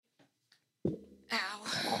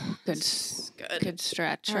Good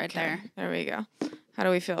stretch right there. There we go. How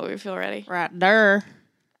do we feel? We feel ready? Right there.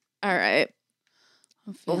 All right.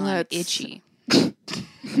 I'm feeling itchy.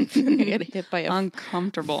 Get hit by a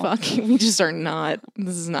uncomfortable. Fucking, we just are not.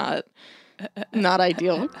 This is not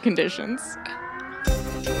ideal conditions.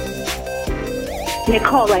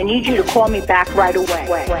 Nicole, I need you to call me back right away.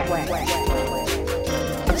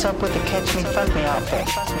 What's up with the catch me, fuck me outfit?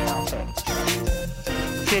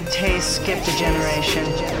 Good taste, skipped a generation.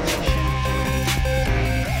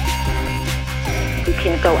 You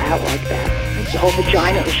can't go out like that. The whole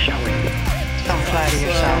vagina is showing. Don't flatter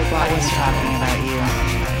yourself. I was talking about you.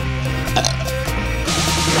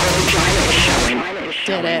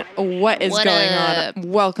 Did it. What is What going up? on?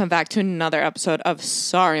 Welcome back to another episode of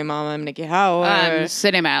Sorry Mama. I'm Nikki Howard. I'm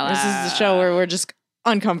sitting my This is the show where we're just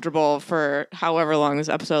uncomfortable for however long this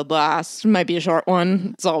episode lasts. Might be a short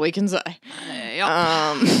one. That's all we can say.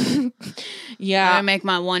 Yeah. I make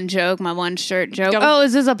my one joke, my one shirt joke. Go. Oh,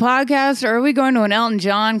 is this a podcast or are we going to an Elton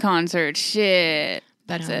John concert? Shit.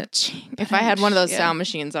 That's it. If I had one of those sound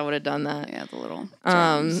machines, I would have done that. Yeah, the little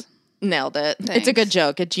Nailed it. It's a Thanks. good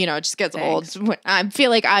joke. It just gets Thanks. old. I feel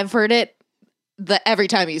like I've heard it every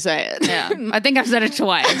time you say it. Yeah. I think I've said it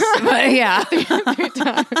twice. But yeah.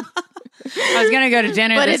 I was going to go to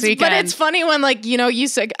dinner this weekend. But it's funny when you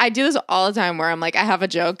say, I do this all the time where I'm like, I have a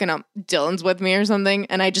joke and Dylan's with me or something.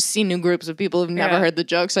 And I just see new groups of people who've never heard the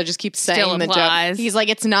joke. So I just keep saying Still the applies. joke. He's like,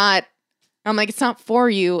 it's not. I'm like, it's not for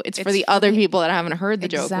you. It's for the other people that haven't heard the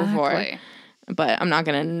joke before. But I'm not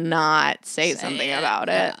going to not say something about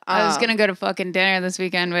it. I was going to go to fucking dinner this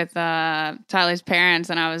weekend with Tyler's parents,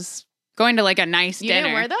 and I was going to like a nice dinner. You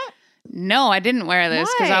didn't wear that? No, I didn't wear this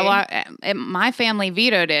because Why? My family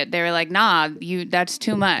vetoed it. They were like, "Nah, that's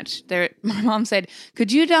too much." My mom said,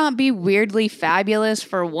 "Could you not be weirdly fabulous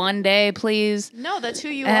for one day, please?" No, that's who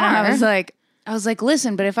you And are. I was like,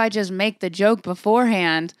 listen, but if I just make the joke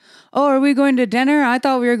beforehand, oh, are we going to dinner? I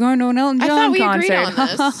thought we were going to an Elton John thought we concert. agreed on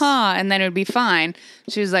this. And then it would be fine.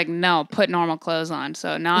 She was like, no, put normal clothes on.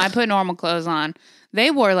 So now I put normal clothes on.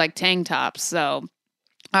 They wore like tank tops, so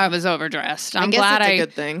I was overdressed. I'm guess glad it's a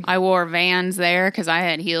good thing. I wore Vans there because I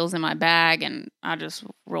had heels in my bag and I just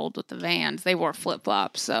rolled with the Vans. They wore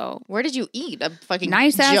flip-flops, so. Where did you eat? A fucking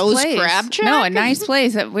Nice ass Joe's place. Crab Shack? No, a nice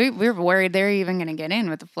place. We were worried they're even going to get in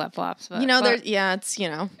with the flip-flops. But there's, it's,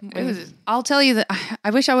 it was, I'll tell you that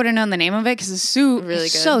I wish I would have known the name of it because it's Really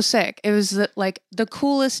it's good. so sick. It was the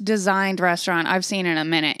coolest designed restaurant I've seen in a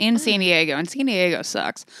minute in San Diego, and San Diego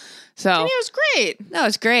sucks. So it was great. no,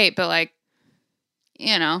 it's great, but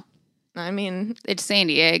I mean, it's San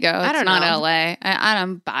Diego. It's don't not know. LA.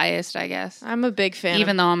 I'm biased, I guess. I'm a big fan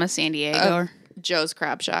Even though I'm a San Diego. of Joe's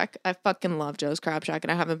Crab Shack. I fucking love Joe's Crab Shack,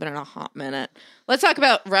 and I haven't been in a hot minute. Let's talk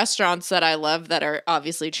about restaurants that I love that are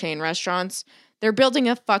obviously chain restaurants. They're building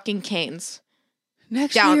a fucking Cane's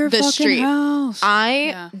Next down to your the fucking street. house.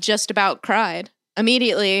 I just about cried.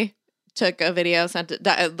 Immediately took a video, sent it,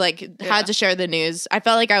 had to share the news. I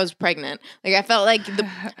felt like I was pregnant. Like I felt like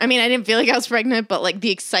I didn't feel like I was pregnant, but like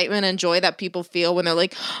the excitement and joy that people feel when they're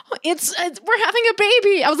like, oh, it's we're having a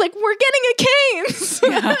baby. I was like, we're getting a Cane's.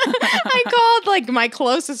 I called like my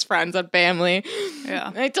closest friends and family.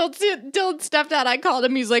 Yeah. I told Dylan's stepdad, I called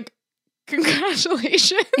him. He's like,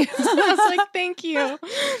 congratulations. I was like, thank you.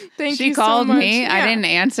 Thank you She called so much. me. I Yeah. didn't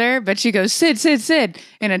answer, but she goes, Sid,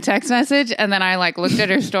 in a text message. And then I looked at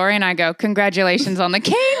her story and I go, congratulations on the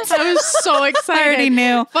Cane's. I was so excited. I already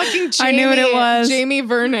knew. Fucking Jamie, I knew what it was. Jamie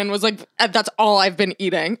Vernon was like, that's all I've been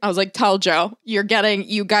eating. I was like, tell Joe, you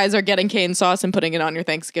guys are getting cane sauce and putting it on your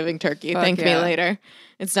Thanksgiving turkey. Fuck Thank me yeah. later.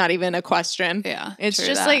 It's not even a question. Yeah, It's true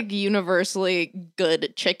just that. like universally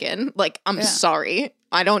good chicken. Like, I'm sorry.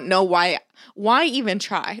 I don't know why even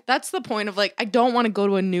try? That's the point of I don't want to go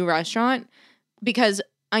to a new restaurant because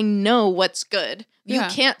I know what's good. You Yeah.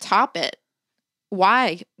 can't top it.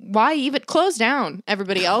 Why even close down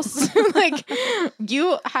everybody else?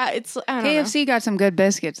 It's I don't know. KFC got some good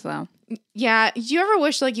biscuits though. Yeah, do you ever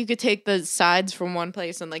wish you could take the sides from one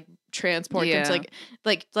place and transport them to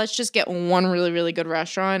let's just get one really really good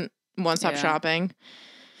restaurant, one stop shopping.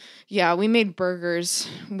 Yeah, we made burgers.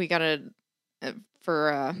 We got it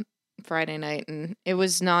for Friday night, and it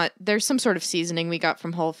was not. There's some sort of seasoning we got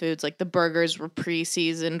from Whole Foods. The burgers were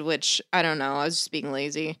pre-seasoned, which I don't know. I was just being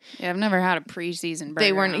lazy. Yeah, I've never had a preseason burger.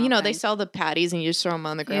 They weren't. I don't They think. sell the patties and you just throw them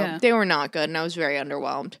on the grill. Yeah. They were not good, and I was very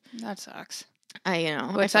underwhelmed. That sucks.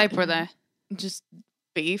 What type were they? Just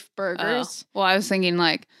beef burgers. Well, I was thinking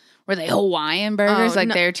were they Hawaiian burgers? Oh,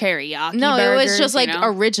 no. They're teriyaki No, burgers, it was just you know?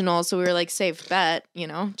 original. So we were safe bet,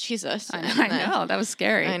 Jesus. I And then- know. That was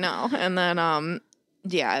scary. I know. And then,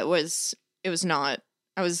 it was not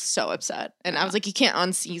I was so upset. And I was like, you can't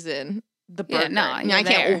unseason the burger. Yeah, no, I can't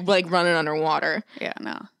there. like run it underwater. Yeah,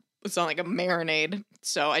 no. It's not like a marinade.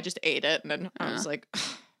 So I just ate it. And then I was like, ugh.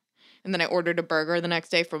 And then I ordered a burger the next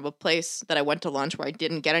day from a place that I went to lunch where I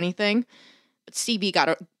didn't get anything. But CB got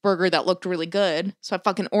a burger that looked really good. So I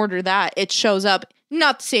fucking ordered that. It shows up,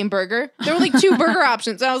 not the same burger. There were like 2 burger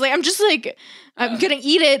options. And I was like, I'm just like, I'm going to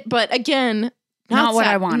eat it. But again, not what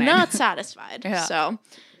I wanted. Not satisfied. Yeah. So,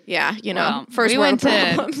 yeah, you know, Well, first we world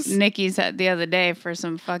went problems. to Nikki's the other day for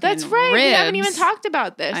some fucking That's right. ribs. We haven't even talked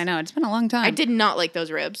about this. I know. It's been a long time. I did not like those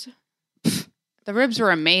ribs. The ribs were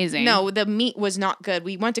amazing. No, the meat was not good.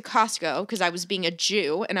 We went to Costco because I was being a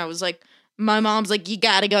Jew and I was like, my mom's like, you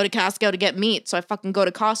gotta go to Costco to get meat. So I fucking go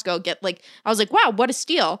to Costco, I was like, wow, what a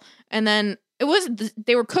steal. And then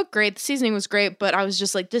they were cooked great. The seasoning was great, but I was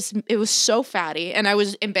just like, it was so fatty. And I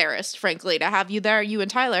was embarrassed, frankly, to have you there, you and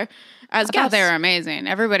Tyler, as I guests. thought they were amazing.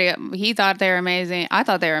 He thought they were amazing. I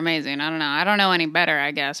thought they were amazing. I don't know. I don't know any better, I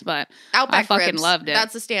guess, but Outback I fucking ribs. loved it.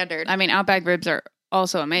 That's the standard. I mean, Outback ribs are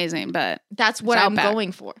also amazing, but That's what it's I'm Outback.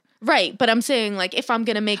 going for. Right. But I'm saying, like, if I'm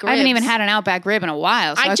going to make ribs. I haven't even had an Outback rib in a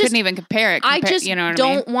while, so I just- couldn't even compare it. I just you know what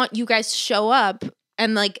don't I mean? want you guys to show up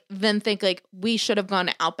and like then think like we should have gone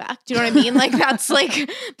to Outback. Do you know what I mean? Like that's like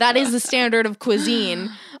that is the standard of cuisine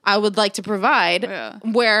I would like to provide. Yeah.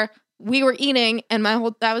 Where we were eating and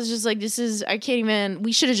that was just like I can't even.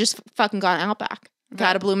 We should have just fucking gone Outback.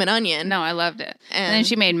 Got a bloomin' onion. No, I loved it. And then And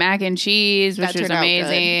she made mac and cheese, which that was turned out good.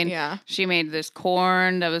 amazing. Yeah. She made this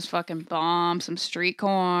corn that was fucking bomb, some street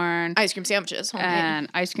corn. Ice cream sandwiches. Homemade. And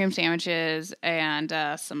ice cream sandwiches and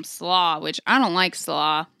some slaw, which I don't like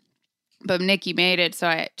slaw, but Nikki made it, so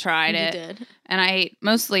I tried You it. did. And I ate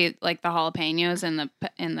mostly like the jalapenos and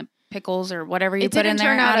the pickles or whatever you It put in didn't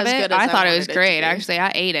there turn out out of as it. good as I I thought it was wanted it to great. be. Actually,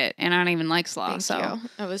 I ate it, and I don't even like slaw. Thank so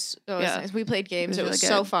you. It was Yeah. nice. We played games. It It was was really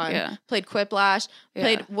so good. fun. Yeah. Played Quiplash. Yeah.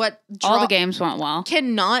 Played what? all the games went well.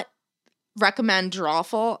 Cannot recommend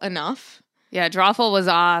Drawful enough. Yeah, Drawful was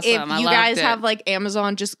awesome. If I you loved guys it. have like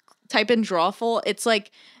Amazon, just type in Drawful. It's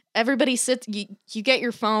like everybody sits, you get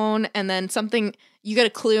your phone and then you get a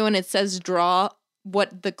clue and it says draw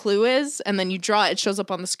what the clue is. And then you draw it shows up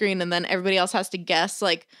on the screen and then everybody else has to guess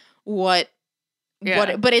like what,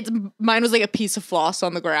 Yeah. but mine was like a piece of floss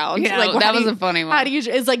on the ground. Yeah, like, that was a funny one. How do you,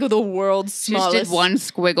 it's like the world's She just smallest. did one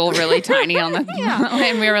squiggle really tiny on the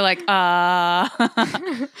and we were like,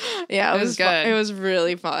 Yeah, it was was good. fun. It was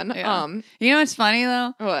really fun. Yeah. You know what's funny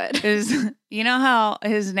though? What? Is you know how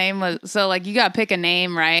his name was so like you gotta pick a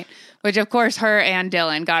name, right? Which of course her and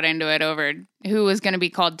Dylan got into it over who was gonna be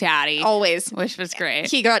called Daddy. Always. Which was great.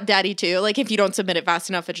 He got Daddy too. Like if you don't submit it fast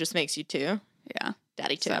enough, it just makes you two. Yeah.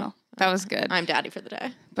 Daddy too. So that was good. I'm Daddy for the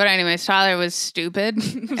day. But anyways, Tyler was stupid.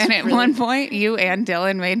 And at really- one point you and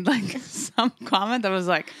Dylan made like some comment that was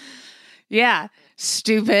like, yeah,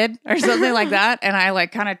 stupid or something like that. And I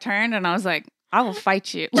like kind of turned and I was like, I will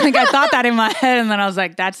fight you. Like I thought that in my head, and then I was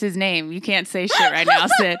like, "That's his name. You can't say shit right now,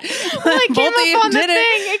 Sid." It came Both of you up on the did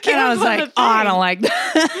thing. It came and I up was on like, the "Oh, I thing. don't like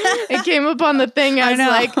that." It came up on the thing as know.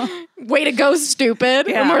 like, way to go, stupid.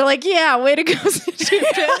 Yeah. And we're like, yeah, way to go,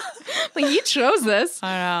 stupid. Like, you chose this.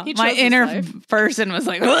 I He know. My chose his inner life. person was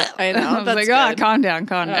like, I know, I was that's like, "Oh, good. calm down,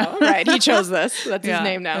 calm down." Oh, right. He chose this. That's Yeah, his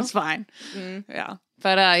name now. That's fine. Yeah.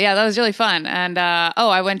 But yeah, that was really fun. And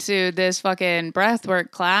I went to this fucking breathwork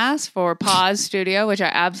class for Pause Studio, which I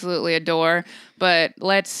absolutely adore. But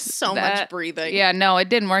So much breathing. Yeah, no, it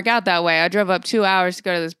didn't work out that way. I drove up 2 hours to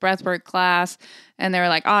go to this breathwork class, and they were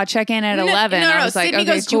like, "Oh, check in at 11." No, I was like, Sydney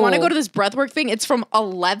 "Okay, goes, do you want to cool." go to this breathwork thing? It's from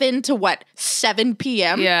 11 to what? 7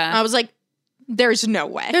 p.m.? Yeah. I was like, there's no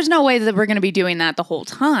way. There's no way that we're going to be doing that the whole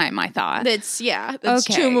time, I thought. That's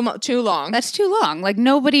Okay. too long. That's too long. Like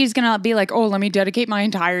nobody's gonna be like, "Oh, let me dedicate my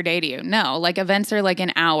entire day to you." No, like events are like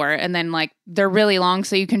an hour, and then like they're really long,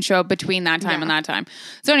 so you can show up between that time Yeah. and that time.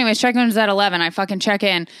 So, anyways, check-in was at 11. I fucking check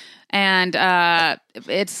in, and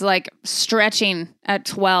it's like stretching at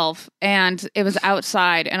 12, and it was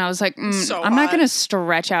outside, and I was like, So I'm not hot. gonna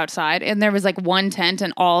stretch outside. And there was like one tent,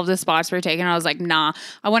 and all of the spots were taken. I was like, nah.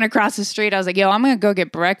 I went across the street. I was like, yo, I'm gonna go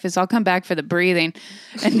get breakfast. I'll come back for the breathing.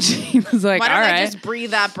 And she was like, Why all don't right. I just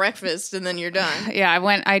breathe that breakfast and then you're done? Yeah,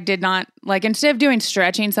 I did not, like, instead of doing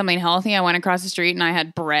stretching, something healthy, I went across the street and I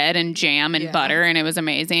had bread and jam and Yeah. butter, and it was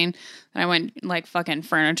amazing. And I went, like, fucking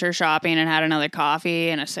furniture shopping and had another coffee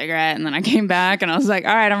and a cigarette, and then I came back and I was like,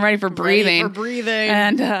 all right, I'm ready for breathing. Ready for breathing.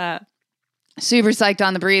 And super psyched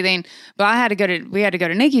on the breathing. But we had to go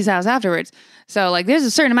to Nikki's house afterwards. So, like, there's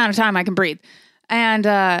a certain amount of time I can breathe.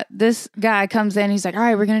 And this guy comes in. He's like, all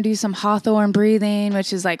right, we're going to do some Hawthorne breathing,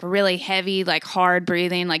 which is like really heavy, like hard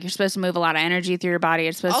breathing. Like you're supposed to move a lot of energy through your body.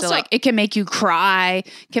 It's supposed to like, it can make you cry,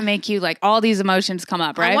 can make you like all these emotions come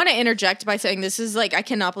up, right? I want to interject by saying this is like, I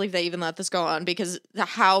cannot believe they even let this go on because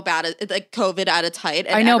how bad it, like COVID at its height.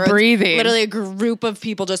 And I know, breathing. Literally a group of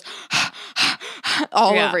people just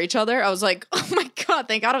all over each other. I was like, oh my God,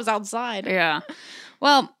 thank God I was outside. Yeah.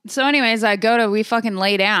 Well, so anyways, we fucking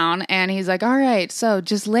lay down and he's like, all right, so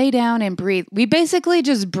just lay down and breathe. We basically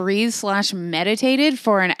just breathe/meditated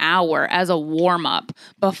for an hour as a warm up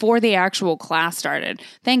before the actual class started.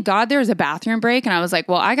 Thank God there was a bathroom break. And I was like,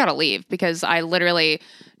 well, I got to leave because I literally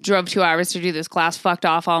drove 2 hours to do this class, fucked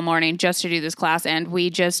off all morning just to do this class. And we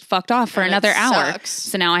just fucked off for another hour.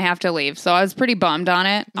 So now I have to leave. So I was pretty bummed on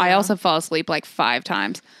it. Yeah. I also fell asleep like 5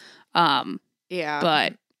 times.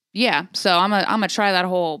 But yeah, so I'm gonna try that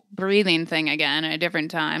whole breathing thing again at a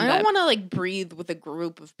different time. I don't want to like breathe with a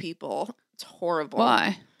group of people. It's horrible.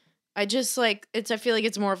 Why? I just like I feel like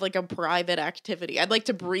it's more of like a private activity. I'd like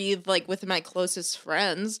to breathe like with my closest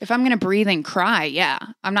friends. If I'm gonna breathe and cry, yeah,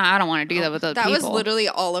 I don't want to do that with other people. That was literally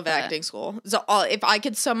all of acting school. So if I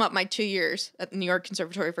could sum up my 2 years at the New York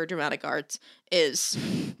Conservatory for Dramatic Arts is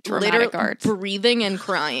dramatic arts, breathing and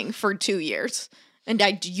crying for 2 years. And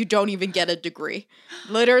you don't even get a degree.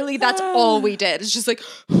 Literally, that's all we did. It's just like,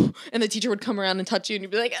 and the teacher would come around and touch you, and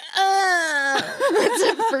you'd be like,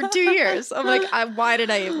 for 2 years. I'm like, why?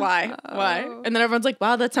 And then everyone's like,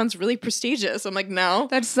 wow, that sounds really prestigious. I'm like, no.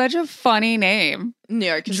 That's such a funny name. New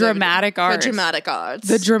York Dramatic Arts. The Dramatic Arts.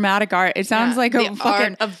 The Dramatic Art. It sounds like the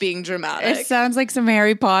art of being dramatic. It sounds like some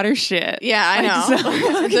Harry Potter shit. Yeah, I know.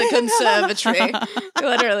 The conservatory.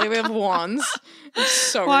 Literally, we have wands. It's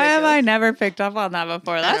so Why ridiculous. have I never picked up on that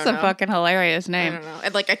before? That's a fucking hilarious name. I don't know.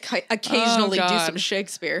 I'd like occasionally do some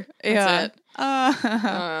Shakespeare. That's it.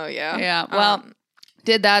 Oh, yeah. Yeah. Well,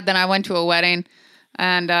 did that. Then I went to a wedding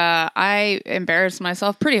and I embarrassed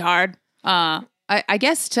myself pretty hard. I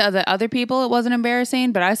guess to the other people it wasn't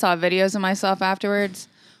embarrassing, but I saw videos of myself afterwards.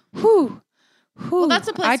 Whew. Well, that's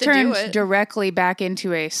a place to do it. I turned directly back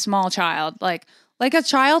into a small child. Like a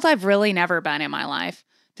child I've really never been in my life.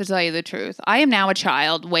 To tell you the truth, I am now a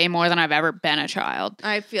child way more than I've ever been a child.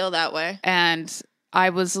 I feel that way. And I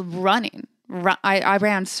was running. I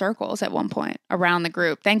ran circles at one point around the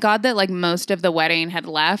group. Thank God that like most of the wedding had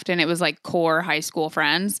left and it was like core high school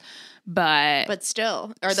friends. But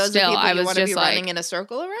still, are those the people you want to be running in a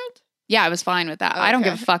circle around? Yeah, I was fine with that. Okay. I don't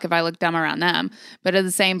give a fuck if I look dumb around them. But at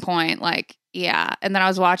the same point, like, yeah. And then I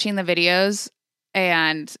was watching the videos.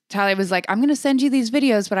 And Talia was like, I'm going to send you these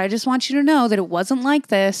videos, but I just want you to know that it wasn't like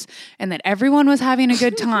this and that everyone was having a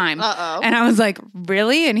good time. And I was like,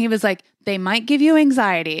 really? And he was like, they might give you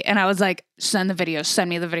anxiety. And I was like, send the videos, send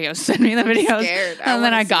me the videos, send me the videos. And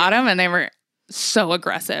then I got them and they were so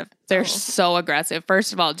aggressive. They're so aggressive.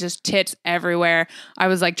 First of all, just tits everywhere. I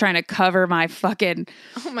was like trying to cover my fucking,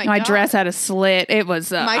 my dress had a slit. It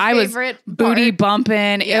was, I was booty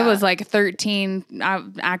bumping. Yeah. It was like 13. I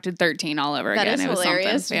acted 13 all over again. That is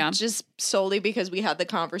hilarious. Yeah. Just solely because we had the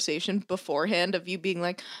conversation beforehand of you being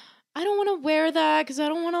like, I don't want to wear that because I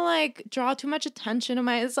don't want to like draw too much attention to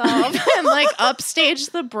myself and like upstage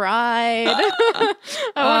the bride. I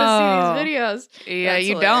want to see these videos. Yeah, that's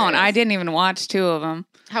hilarious. Don't. I didn't even watch 2 of them.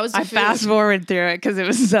 How was the food? I fast forward through it because it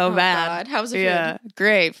was so bad. God. How was the food? Yeah,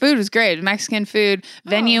 great. Food was great. Mexican food.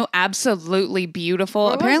 Venue, absolutely beautiful.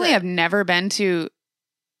 Where Apparently, I've never been to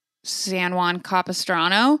San Juan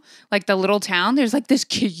Capistrano, like the little town. There's like this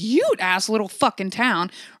cute ass little fucking town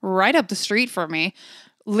right up the street from me.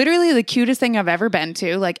 Literally the cutest thing I've ever been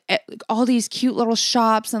to. Like all these cute little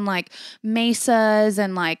shops and like mesas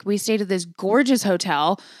and like we stayed at this gorgeous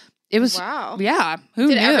hotel. It was yeah. Who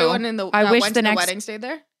knew? Did everyone in the I wish went the to next the wedding stayed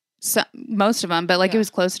there? Most of them, but like it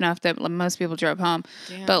was close enough that most people drove home.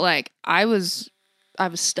 Damn. But like I was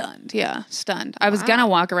stunned. Yeah, stunned. I was gonna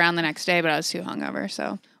walk around the next day, but I was too hungover.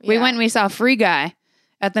 So we went and we saw Free Guy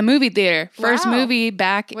at the movie theater. First movie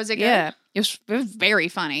back. Was it good? Yeah. It was very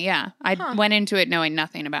funny, yeah. I went into it knowing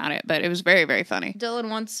nothing about it, but it was very, very funny. Dylan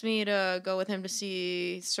wants me to go with him to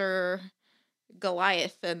see Sir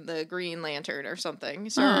Goliath and the Green Lantern or something.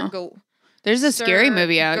 There's a scary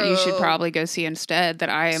movie out you should probably go see instead that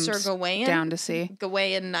I am down to see.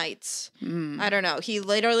 Gawain Nights. I don't know. He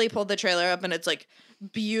literally pulled the trailer up and it's like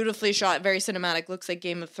beautifully shot, very cinematic, looks like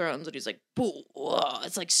Game of Thrones. And he's like,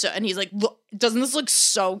 it's like so, and he's like, doesn't this look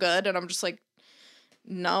so good? And I'm just like,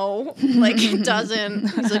 no, like it doesn't.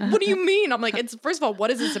 He's like, what do you mean? I'm like, it's first of all, what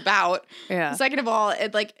is this about? Yeah. Second of all,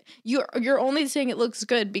 it like you're only saying it looks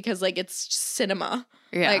good because like it's cinema.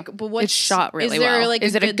 Yeah. Like, but what's it's shot really is there, well. Like,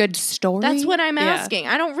 is it a good story? That's what I'm Yeah. asking.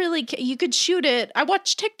 I don't really. You could shoot it. I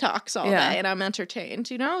watch TikToks all Yeah. day, and I'm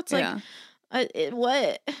entertained. You know, it's like, Yeah.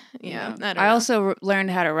 what? Yeah, I don't know. also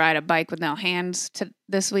learned how to ride a bike with no hands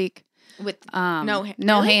this week. With No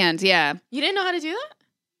really? hands. Yeah. You didn't know how to do that?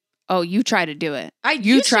 Oh, you try to do it.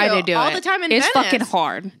 You You try to do all it the time in It's Venice. fucking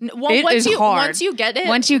hard. Well, It once is you hard. once you get it,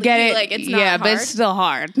 Once you get it, like it's not yeah, hard. but it's still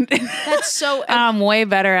hard. That's so. I'm way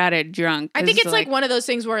better at it drunk. I think it's like one of those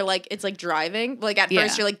things where like it's like driving. Like at Yeah.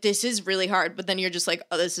 first you're like, this is really hard, but then you're just like,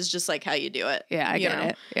 oh, this is just like how you do it. Yeah, I you get know?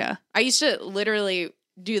 it. Yeah. I used to literally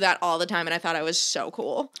do that all the time, and I thought I was so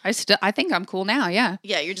cool. I think I'm cool now. Yeah.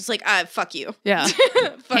 Yeah, you're just like, fuck you. Yeah. Fuck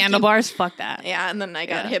you. Handlebars, fuck that. Yeah, and then I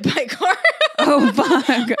got Yeah. hit by a car. Oh, fuck.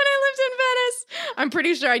 When I lived in Venice. I'm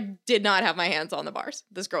pretty sure I did not have my hands on the bars.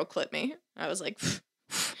 This girl clipped me. I was like,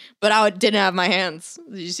 but I didn't have my hands.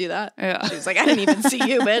 Did you see that? Yeah. She was like, I didn't even see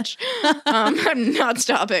you, bitch. I'm not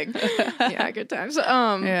stopping. Yeah, good times.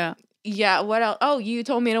 Yeah. Yeah, what else? Oh, you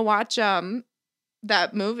told me to watch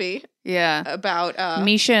that movie Yeah. about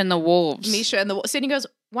Misha and the Wolves. Misha and the Sydney goes,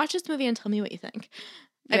 watch this movie and tell me what you think.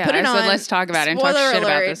 I Yeah, put it I on. said, let's talk about it and talk Spoiler shit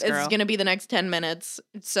about alert, this girl. It's gonna be the next 10 minutes.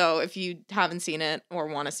 So if you haven't seen it or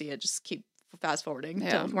want to see it, just keep fast forwarding.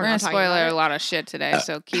 Yeah. till We're gonna not talking about spoiler it. a lot of shit today,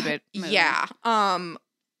 so keep it moving. Yeah.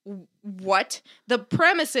 What? The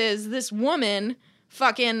premise is this woman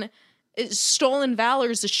fucking is stolen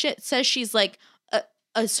valor's the shit. Says she's like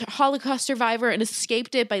a Holocaust survivor and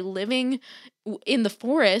escaped it by living in the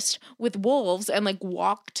forest with wolves and like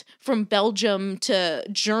walked from Belgium to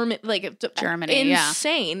Germany, Germany, yeah.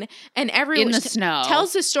 insane. And everyone In the snow.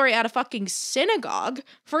 tells this story at a fucking synagogue.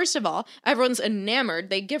 First of all, everyone's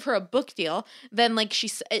enamored. They give her a book deal. Then like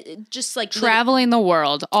she's just like Traveling the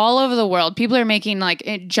world, all over the world. People are making like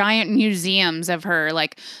giant museums of her,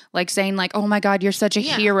 like saying like, "Oh my God, you're such a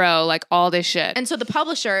Yeah. hero!" Like all this shit. And so the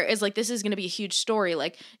publisher is like, this is going to be a huge story.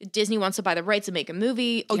 Like Disney wants to buy the rights and make a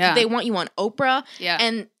movie. Oh, Yeah. they want you on Oprah. Yeah.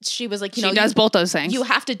 And she was like, she you know, does both those things. you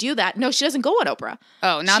have to do that. No, she doesn't go on Oprah.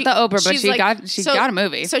 Oh, not She- the Oprah, but she's she like- got a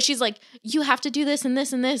movie. So she's like, you have to do this and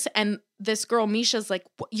this and this. And this girl, Misha's like,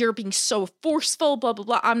 you're being so forceful, blah, blah,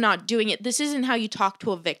 blah. I'm not doing it. This isn't how you talk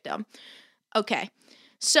to a victim. Okay.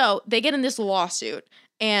 So they get in this lawsuit.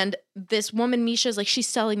 And this woman, Misha's like, she's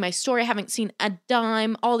selling my story. I haven't seen a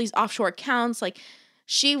dime, all these offshore accounts. Like,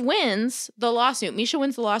 she wins the lawsuit. Misha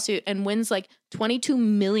wins the lawsuit and wins like $22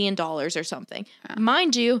 million or something. Yeah.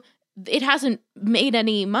 Mind you, it hasn't made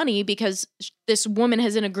any money because this woman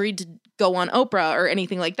hasn't agreed to go on Oprah or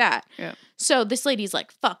anything like that. Yeah. So this lady's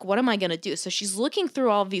like, fuck, what am I going to do? So she's looking through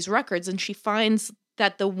all of these records and she finds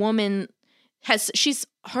that the woman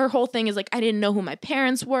her whole thing is like, I didn't know who my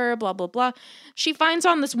parents were, blah, blah, blah. She finds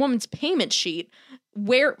on this woman's payment sheet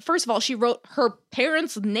where, first of all, she wrote her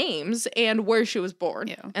parents' names and where she was born.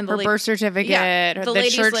 Yeah. And her birth certificate, Yeah. the The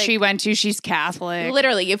lady's church like- she went to, she's Catholic.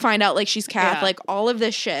 literally, you find out like she's Catholic, all of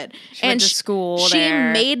this shit. She went to school she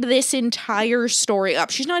there. made this entire story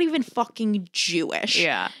up. She's not even fucking Jewish.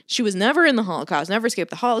 Yeah. She was never in the Holocaust, never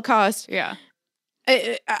escaped the Holocaust. Yeah.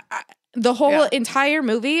 The whole Yeah. entire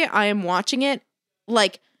movie, I am watching it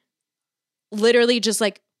like literally just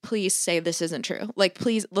like, please say this isn't true. Like,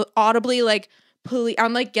 please audibly, like, please.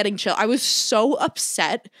 I'm like getting chill. I was so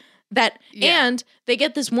upset that, Yeah. and they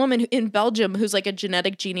get this woman in Belgium who's like a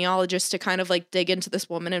genetic genealogist to kind of like dig into this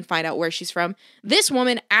woman and find out where she's from. This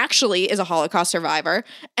woman actually is a Holocaust survivor.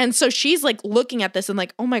 And so she's like looking at this and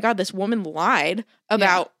like, oh my God, this woman lied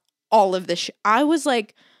about all of this. I was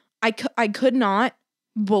like, I could not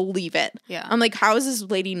believe it. Yeah. I'm like, how is this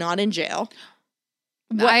lady not in jail?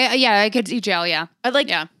 I could see jail. Yeah. I like,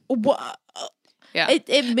 Yeah. what? Yeah. It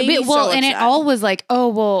made me well, so and it upset. all was like, oh,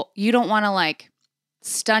 well, you don't want to like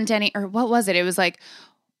stunt any, or what was it? It was like,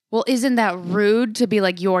 well, isn't that rude to be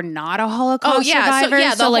like, you're not a Holocaust survivor?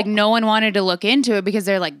 the So like whole- no one wanted to look into it because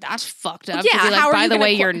they're like, that's fucked up. Yeah, to be like, how are by you the gonna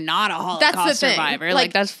way, qu- you're not a That's the Holocaust thing. survivor. Like,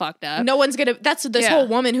 Like that's fucked up. No one's gonna. That's this Yeah. whole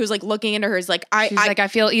woman who's like looking into her is like, She's like, I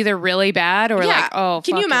feel either really bad or like, oh,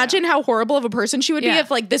 Can you fuck yeah. imagine how horrible of a person she would be Yeah.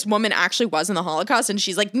 if like this woman actually was in the Holocaust and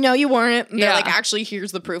she's like, no, you weren't. And they're Yeah. like, actually,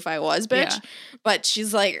 here's the proof I was, bitch. Yeah. But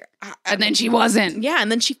she's like, And then she wasn't. yeah,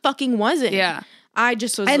 and then she fucking wasn't. Yeah. I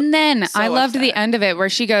just was. And then so I loved the upset. end of it where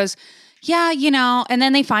she goes, yeah, you know, and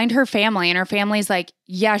then they find her family and her family's like,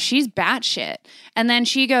 yeah, she's batshit. And then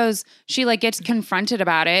she goes, she like gets confronted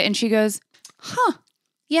about it and she goes, huh,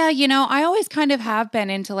 Yeah, I always kind of have been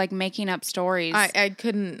into like making up stories. I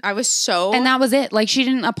couldn't. I was so. And that was it. Like she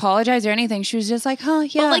didn't apologize or anything. She was just like, "Huh,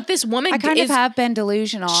 yeah." But like this woman, I kind of have been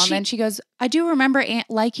delusional. And then she goes, "I do remember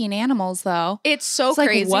liking animals, though." It's so it's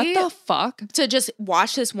crazy. Like, what the fuck? To just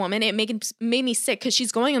watch this woman, it made me sick because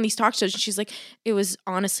she's going on these talk shows and she's like, it was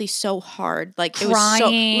honestly so hard. Like Crying. It was so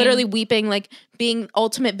literally weeping, like being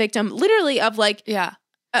ultimate victim, literally of like. Yeah.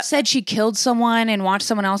 Said she killed someone and watched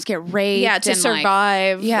someone else get raped. Yeah, to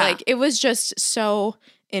survive. Yeah. Like it was just so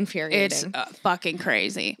infuriating. It's fucking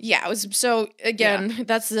crazy. Yeah, it was. So again,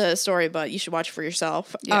 that's the story, but you should watch it for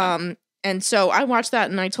yourself. Yeah. And so I watched that,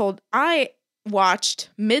 and I watched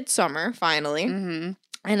Midsummer finally, Mm-hmm.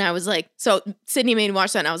 and I was like, so Sydney made me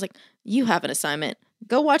watch that, and I was like, you have an assignment.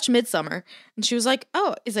 Go watch Midsummer. And she was like,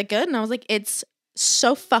 oh, is it good? And I was like, it's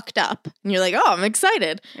so fucked up. And you're like, oh, I'm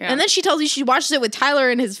excited. Yeah. And then she tells you she watched it with Tyler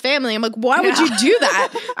and his family. I'm like, why would you do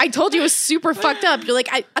that? I told you it was super fucked up. You're like,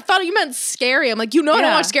 I thought you meant scary. I'm like, I don't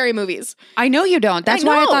watch scary movies. I know you don't. That's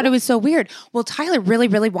why I thought it was so weird. Well, Tyler really,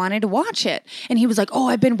 really wanted to watch it. And he was like, oh,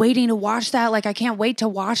 I've been waiting to watch that. Like, I can't wait to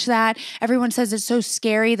watch that. Everyone says it's so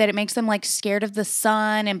scary that it makes them like scared of the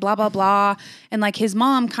sun and blah, blah, blah. And like his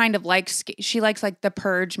mom kind of likes, she likes like the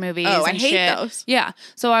Purge movies. Oh, I and hate shit. those. Yeah.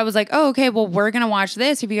 So I was like, oh, okay, well, we're going to watch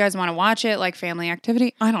this. If you guys want to watch it, like family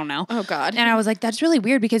activity. I don't know. Oh, God. And I was like, that's really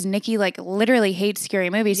weird because Nikki like literally hates scary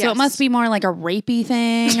movies. So Yes. it must be more like a rapey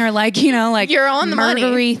thing or like, like You're on the money.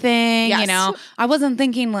 murdery thing, Yes. I wasn't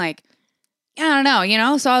thinking like, I don't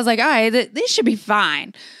know, So I was like, all right, this should be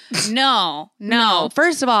fine. No.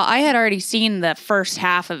 First of all, I had already seen the first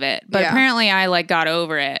half of it, but apparently I like got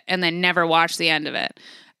over it and then never watched the end of it.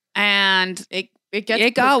 And it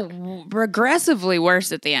got regressively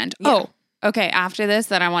worse at the end. Yeah. Oh, okay. After this,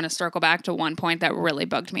 then I want to circle back to one point that really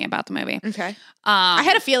bugged me about the movie. Okay. I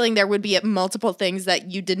had a feeling there would be multiple things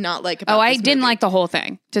that you did not like about I this didn't movie. like the whole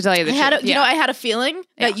thing, to tell you the truth. I had a feeling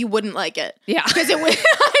that you wouldn't like it. Yeah. Because it would,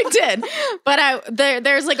 I did. But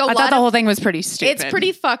there's like a I lot thought the of, whole thing was pretty stupid. it's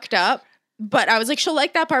pretty fucked up. But I was like, she'll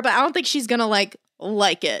like that part, but I don't think she's going to like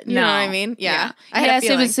it. You know what I mean? Yeah. I had a Yes, it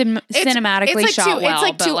feeling. was cinematically like shot too, well. It's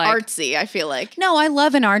like but too artsy, I feel like. No, I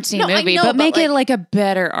love an artsy No, I movie, know, but but make it like- like a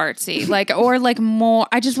better artsy, like or like more.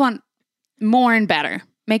 I just want more and better.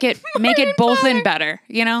 Make it both and better.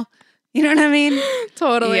 You know what I mean?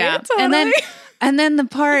 Totally. Yeah. Totally. And then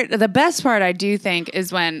the best part I do think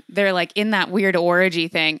is when they're like in that weird orgy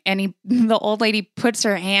thing, and the old lady puts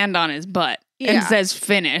her hand on his butt. Yeah. And says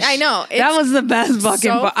finish. I know. That was the best fucking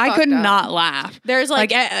so part. I could fucked up. not laugh. There's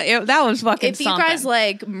like that was fucking if you something. guys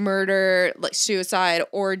like murder, like suicide,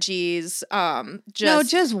 orgies,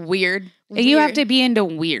 just weird. You have to be into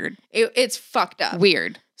weird. It's fucked up.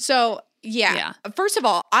 Weird. So yeah. First of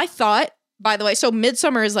all, I thought, by the way, so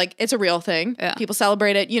Midsummer is like, it's a real thing. Yeah. People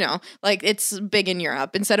celebrate it, like it's big in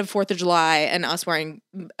Europe. Instead of 4th of July and us wearing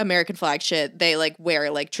American flag shit, they like wear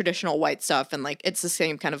like traditional white stuff and like it's the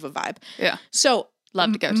same kind of a vibe. Yeah. So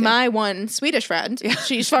Love to go to. my one Swedish friend,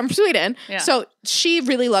 she's from Sweden. Yeah. So she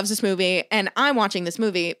really loves this movie and I'm watching this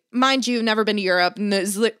movie. Mind you, never been to Europe. And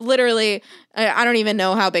there's literally, I don't even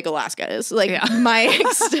know how big Alaska is. Like my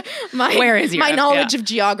Where is my Europe? knowledge of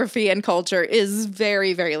geography and culture is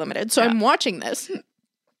very, very limited. So I'm watching this.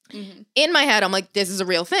 Mm-hmm. In my head, I'm like, this is a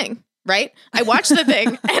real thing, right? I watch the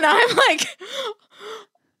thing and I'm like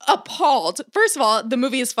appalled. First of all, the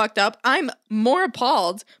movie is fucked up. I'm more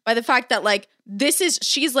appalled by the fact that like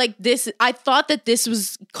she's like this. I thought that this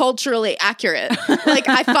was culturally accurate. Like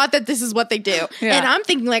I thought that this is what they do. Yeah. And I'm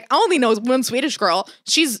thinking like, I only know one Swedish girl.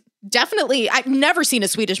 She's definitely, I've never seen a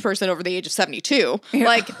Swedish person over the age of 72. Yeah.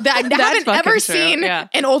 Like I haven't fucking ever true. seen Yeah.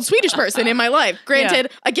 an old Swedish person in my life.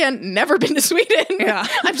 Granted, again, never been to Sweden. Yeah.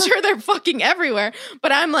 I'm sure they're fucking everywhere.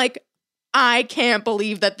 But I'm like, I can't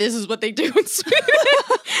believe that this is what they do in Sweden.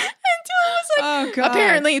 Until I was like, Oh, God.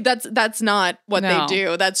 apparently that's not what No. they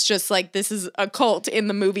do. That's just like, this is a cult in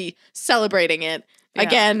the movie celebrating it. Yeah.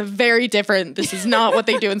 Again, very different. This is not what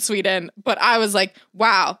they do in Sweden. But I was like,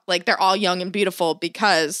 wow, like they're all young and beautiful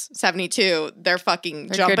because 72, they're fucking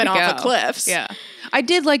They're jumping good to off of go. cliffs. Yeah. I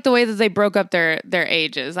did like the way that they broke up their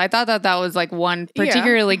ages. I thought that was like one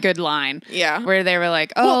particularly good line. Yeah. Where they were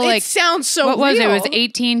like, oh, Well, like it sounds so what was it? It was real.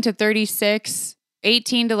 18 to 36.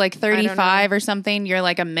 18 to like 35 or something. You're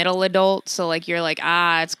like a middle adult. So like you're like,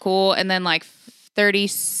 it's cool. And then like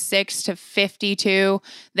 36 to 52,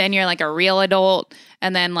 then you're like a real adult.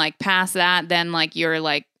 And then like past that, then like you're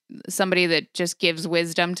like somebody that just gives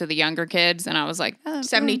wisdom to the younger kids. And I was like,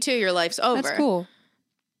 72, your life's over. That's cool.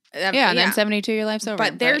 Yeah, and then 72, your life's over.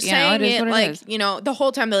 But they're saying it like, is. The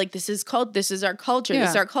whole time they're like, this is our culture. This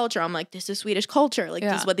is our culture. I'm like, this is Swedish culture. Like,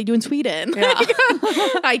 this is what they do in Sweden. Yeah.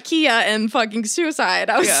 IKEA and fucking suicide.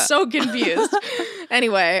 I was so confused.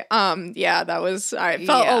 Anyway, that was, I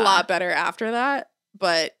felt a lot better after that,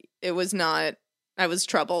 but it was not, I was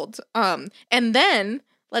troubled. And then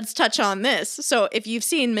let's touch on this. So if you've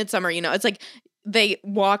seen Midsommar, it's like they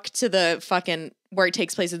walk to the fucking where it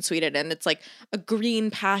takes place in Sweden, and it's like a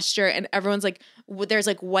green pasture, and everyone's like, there's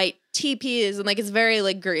like white teepees, and like it's very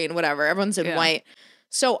like green, whatever. Everyone's in white.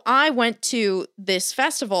 So I went to this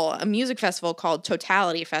festival, a music festival called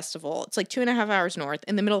Totality Festival. It's like 2.5 hours north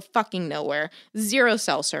in the middle of fucking nowhere, 0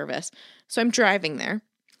 cell service. So I'm driving there,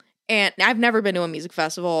 and I've never been to a music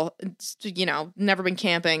festival. It's, never been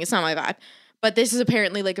camping. It's not my vibe. But this is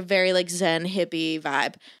apparently like a very like Zen hippie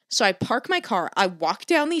vibe. So I park my car, I walk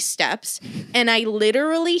down these steps, and I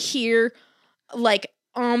literally hear like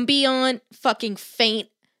ambient fucking faint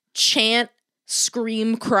chant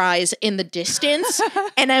scream cries in the distance.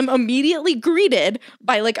 And I'm immediately greeted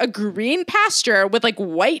by like a green pasture with like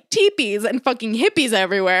white teepees and fucking hippies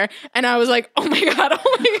everywhere. And I was like, oh my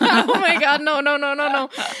God, no.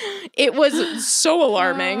 It was so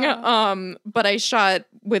alarming. But I shot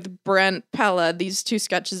with Brent Pella these 2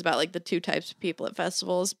 sketches about like the 2 types of people at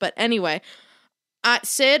festivals. But anyway,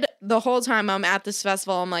 Sid, the whole time I'm at this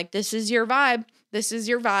festival, I'm like, this is your vibe.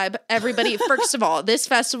 Everybody, first of all, this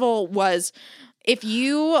festival was, if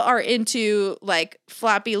you are into like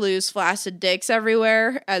flappy loose flaccid dicks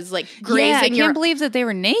everywhere as like grazing I can't believe that they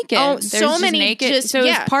were naked. Oh, There's so many naked. So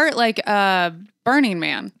it's part like Burning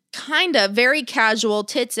Man. Kind of very casual,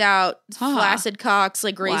 tits out, flaccid cocks,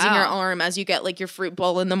 like grazing your arm as you get like your fruit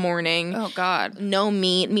bowl in the morning. Oh God. No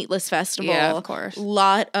meat, meatless festival. Yeah, of course.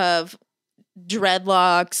 Lot of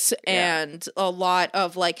dreadlocks and a lot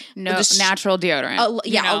of like natural deodorant.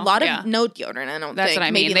 A lot of no deodorant. I don't. That's think. what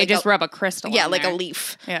I mean. Maybe they like just rub a crystal. Yeah, on like there. a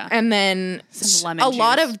leaf. Yeah, and then some lemon juice.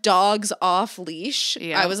 lot of dogs off leash.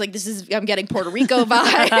 Yeah. I was like, I'm getting Puerto Rico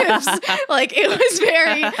vibes. Like it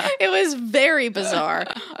was very bizarre.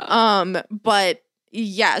 But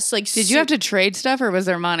yes, like did you have to trade stuff or was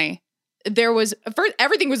there money? There was first.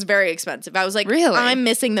 Everything was very expensive. I was like, really? I'm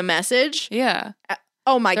missing the message. Yeah.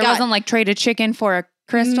 Oh my God. There wasn't like trade a chicken for a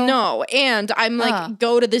crystal? No. And I'm like,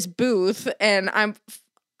 go to this booth, and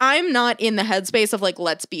I'm not in the headspace of like,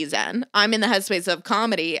 let's be Zen. I'm in the headspace of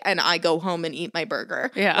comedy, and I go home and eat my burger.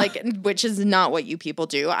 Yeah. Like, which is not what you people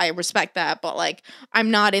do. I respect that, but like, I'm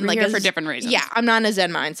not in We're here for different reasons. Yeah. I'm not in a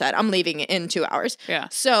Zen mindset. I'm leaving in 2 hours. Yeah.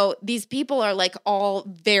 So these people are like all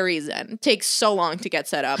very Zen. It takes so long to get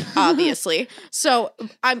set up, obviously. So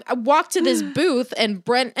I walk to this booth, and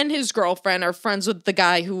Brent and his girlfriend are friends with the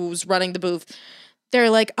guy who's running the booth. They're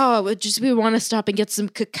like, we want to stop and get some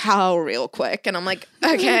cacao real quick. And I'm like,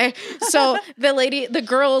 okay. So the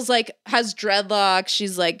girl's like, has dreadlocks.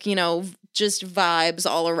 She's like, just vibes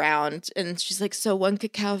all around. And she's like, so 1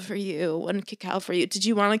 cacao for you. Did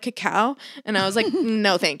you want a cacao? And I was like,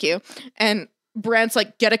 no, thank you. And Brent's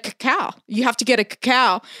like, get a cacao. You have to get a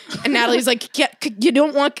cacao. And Natalie's like, you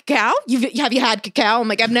don't want cacao? Have you had cacao? I'm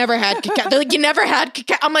like, I've never had cacao. They're like, you never had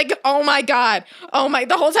cacao? I'm like, oh my God.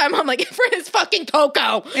 The whole time I'm like, it's fucking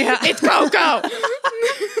cocoa. Yeah. It's cocoa.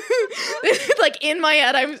 Like in my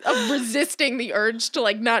head, I'm resisting the urge to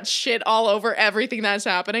like not shit all over everything that's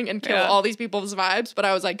happening and kill all these people's vibes. But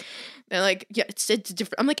I was like, they're like, yeah, it's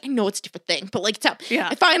different. I'm like, I know it's a different thing, but like, it's up.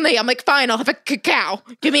 Yeah. Finally, I'm like, fine, I'll have a cacao.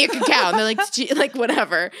 Give me a cacao. And they're like,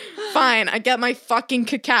 whatever. Fine, I get my fucking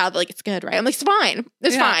cacao. They're like, it's good, right? I'm like, it's fine.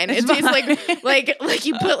 It's fine. It tastes like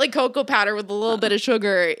you put like cocoa powder with a little bit of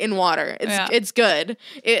sugar in water. It's good.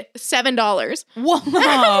 $7. Whoa. I'm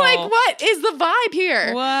like, what is the vibe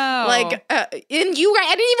here? Wow. Like, I didn't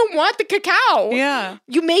even want the cacao. Yeah.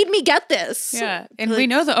 You made me get this. Yeah. And we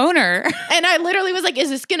know the owner. And I literally was like, is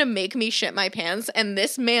this gonna make me shit my pants? And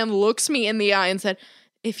this man looks me in the eye and said,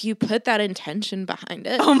 if you put that intention behind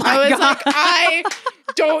it. Oh my God. I was like, I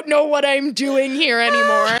don't know what I'm doing here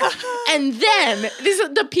anymore. And then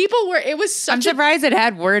the people were, it was such I'm surprised it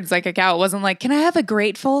had words like cacao. It wasn't like, can I have a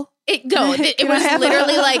grateful? It was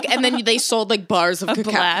literally like, and then they sold like bars of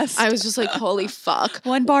cacao. Blast. I was just like, holy fuck.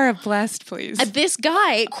 1 bar of blast, please. This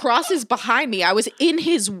guy crosses behind me. I was in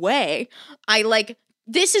his way.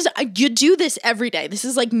 You do this every day. This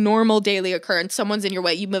is like normal daily occurrence. Someone's in your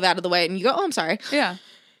way. You move out of the way and you go, oh, I'm sorry. Yeah.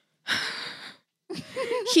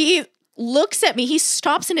 He looks at me. He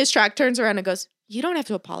stops in his track, turns around and goes, you don't have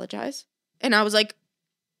to apologize. And I was like,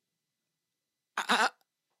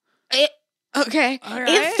 okay. All right.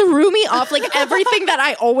 It threw me off like everything that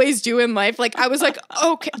I always do in life. Like I was like,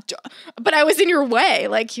 okay, but I was in your way.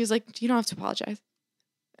 Like he was like, you don't have to apologize.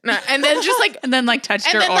 And then just like, and then like touched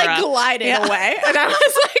and her then aura. like glided away. And I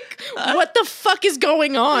was like, what the fuck is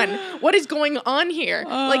going on? What is going on here?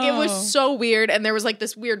 Like, it was so weird. And there was like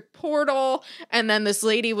this weird portal. And then this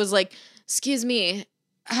lady was like, excuse me,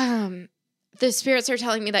 the spirits are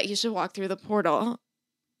telling me that you should walk through the portal.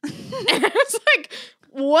 And I was like,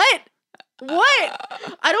 what?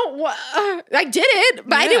 I don't want. I did it,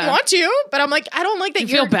 but I didn't want to. But I'm like, I don't like that. You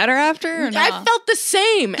feel better after? Or no? I felt the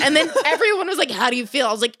same. And then everyone was like, how do you feel?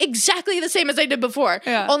 I was like, exactly the same as I did before.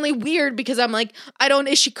 Yeah. Only weird because I'm like,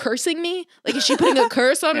 is she cursing me? Like, is she putting a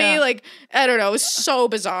curse on me? Like, I don't know. It was so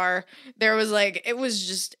bizarre. There was like, it was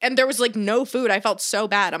just, and there was like no food. I felt so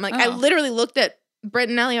bad. I'm like, I literally looked at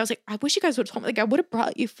Brent and Ellie, I was like, I wish you guys would have told me. Like, I would have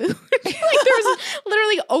brought you food. Like, there was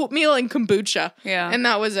literally oatmeal and kombucha. Yeah. And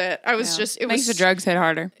that was it. I was just, it makes was. the drugs hit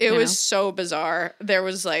harder. It was so bizarre. There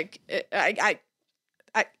was like,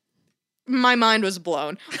 my mind was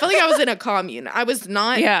blown. I felt like I was in a commune. I was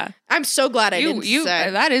not. Yeah. I'm so glad I didn't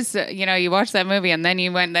say. That is, you watched that movie and then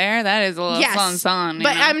you went there. That is a little fun.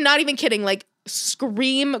 But I'm not even kidding. Like,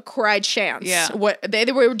 scream, cry, chants. Yeah. What they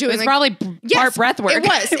were doing. It's like, probably part breath work. It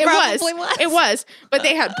was. It was. But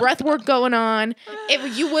they had breath work going on.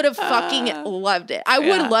 You would have fucking loved it. I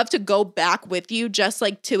would love to go back with you just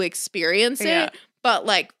like to experience it. But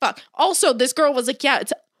like, fuck. Also, this girl was like, yeah,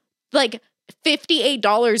 it's like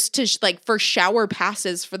 $58 to like for shower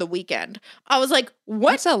passes for the weekend. I was like,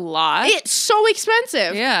 what? That's a lot. It's so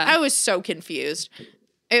expensive. Yeah. I was so confused.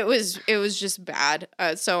 It was just bad.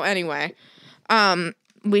 So anyway,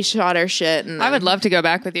 we shot our shit. And I would love to go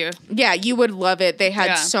back with you. Yeah, you would love it. They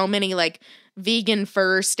had so many like vegan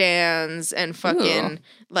fur stands and fucking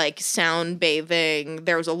like sound bathing.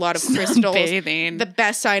 There was a lot of crystals. Bathing. The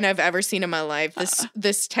best sign I've ever seen in my life.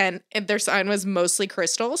 This tent, their sign was mostly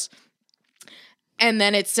crystals. And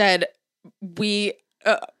then it said, we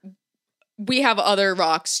have other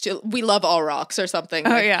rocks too. We love all rocks or something.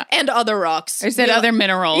 Oh, yeah. And other rocks. It said other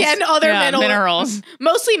minerals. Yeah, and other minerals.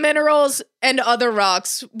 Mostly minerals and other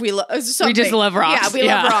rocks. We just love rocks. Yeah, we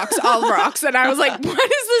love rocks. All rocks. And I was like,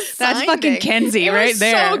 what is this That's sign fucking thing? Kenzie It right was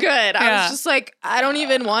there. so good. I Yeah. was just like, I don't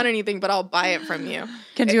even want anything, but I'll buy it from you.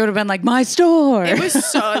 Kenzie would have been like, my store. It was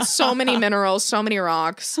so many minerals, so many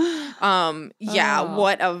rocks. What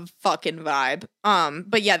a fucking vibe.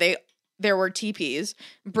 But yeah, there were teepees.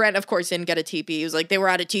 Brent, of course, didn't get a teepee. He was like, they were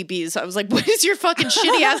out of teepees. I was like, what is your fucking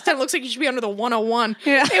shitty ass tent? Looks like you should be under the 101.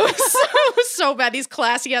 Yeah. It was so bad. These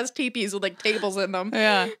classy ass teepees with like tables in them.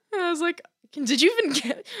 Yeah. And I was like, did you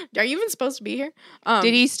even are you even supposed to be here?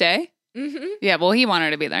 Did he stay? Mm-hmm. Yeah, well, he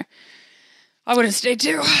wanted to be there. I would have stayed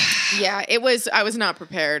too. Yeah, I was not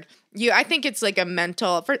prepared. I think it's like a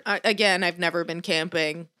mental, again, I've never been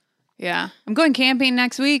camping. Yeah. I'm going camping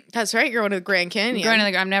next week. That's right. You're going to the Grand Canyon.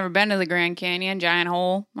 I've never been to the Grand Canyon, giant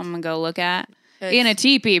hole. I'm going to go look at. In a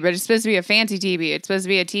teepee, but it's supposed to be a fancy teepee. It's supposed to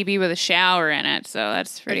be a teepee with a shower in it. So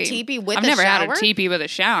that's pretty. A teepee with I've a never shower? had a teepee with a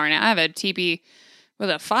shower in it. I have a teepee with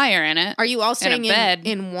a fire in it. Are you all staying bed.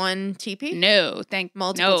 in one teepee? No,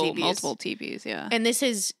 Multiple teepees. multiple teepees, yeah. And this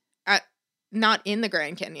is not in the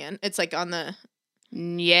Grand Canyon. It's like on the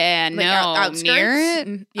outskirts? Near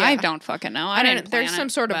it. Yeah. I don't fucking know. I didn't. There's plan some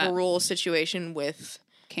it, sort of but a rule situation with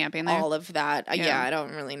camping there. all of that. Yeah. I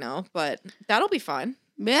don't really know, but that'll be fun.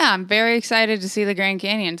 Yeah, I'm very excited to see the Grand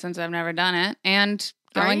Canyon since I've never done it and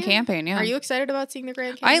going camping. Yeah. Are you excited about seeing the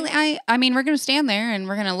Grand Canyon? I mean, we're gonna stand there and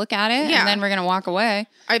we're gonna look at it, and then we're gonna walk away.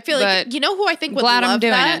 I feel like But you know who I think would glad love I'm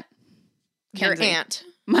doing that? it. Your Kenzie. aunt.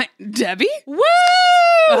 My Debbie? Woo!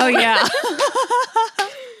 Oh yeah.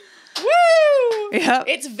 Woo! Yep.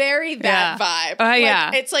 It's very that vibe. Oh,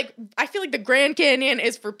 yeah. It's like I feel like the Grand Canyon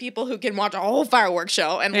is for people who can watch a whole fireworks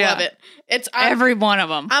show and love it. It's every one of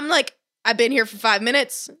them. I'm like, I've been here for 5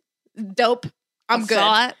 minutes. Dope. I'm good.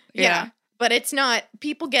 Saw it. Yeah. But it's not,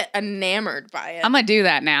 people get enamored by it. I'm gonna do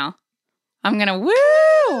that now. I'm gonna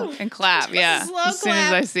woo and clap. Just Yeah, slow as soon as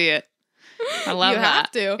clap. I see it. I love You that.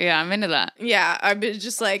 have to. Yeah, I'm into that. Yeah. I've been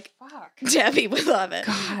just like, Debbie would love it.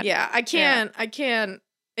 God. Yeah. I can't.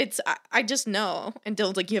 I just know. And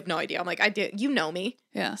Dylan's like, you have no idea. I'm like, I do. You know me.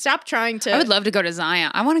 Yeah. Stop trying to. I would love to go to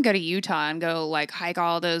Zion. I want to go to Utah and go like hike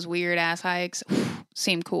all those weird ass hikes.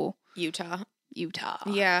 Seem cool. Utah.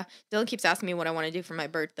 Yeah. Dylan keeps asking me what I want to do for my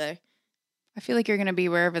birthday. I feel like you're gonna be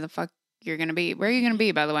wherever the fuck you're gonna be. Where are you gonna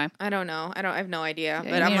be, by the way? I don't know. I have no idea.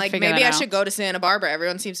 Yeah, but you I'm need to like, figure maybe that I out. should go to Santa Barbara.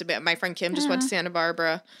 Everyone seems to be. My friend Kim just went to Santa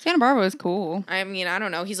Barbara. Santa Barbara is cool. I mean, I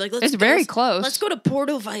don't know. He's like, It's very close. Let's go to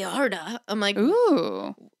Puerto Vallarta. I'm like,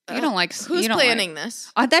 Ooh. You don't like. Who's you don't planning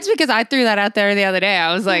this? That's because I threw that out there the other day.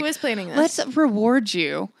 I was like, Who is planning this? let's reward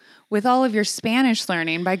you with all of your Spanish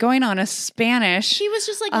learning by going on a Spanish He was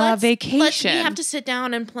just like, vacation. we have to sit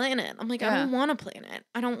down and plan it. I'm like, I Yeah. don't want to plan it.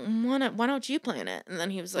 I don't want to. Why don't you plan it? And then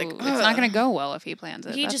he was like, Ooh, it's not going to go well if he plans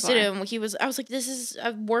it. He That's just why. didn't. I was like, this is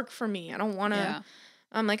work for me. I don't want to. Yeah.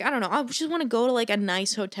 I'm like, I don't know. I just want to go to like a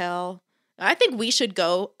nice hotel. I think we should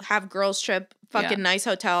go have girls trip, fucking nice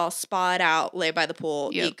hotel, spa it out, lay by the pool,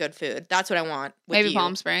 eat good food. That's what I want. With Maybe you.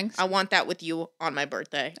 Palm Springs. I want that with you on my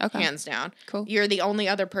birthday. Okay. Hands down. Cool. You're the only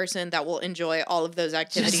other person that will enjoy all of those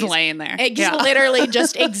activities. Just laying there. Literally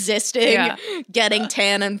just existing, Yeah. getting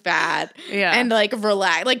tan and fat, Yeah. and like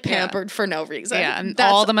relaxed, like pampered for no reason. Yeah, and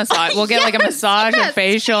That's all the massage. We'll get like a massage, a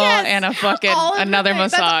facial, and a fucking all of the another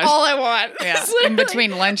things. massage. That's all I want. Yeah, It's in literally-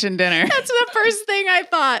 between lunch and dinner. That's the first thing I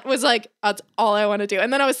thought was like, that's all I want to do.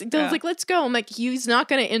 And then I was like, let's go. I'm like, he's not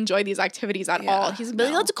going to enjoy these activities at all. He's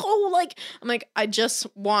like, let's go. Like, I'm like, I just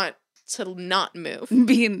want to not move.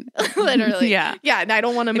 Being Literally. yeah. Yeah. And I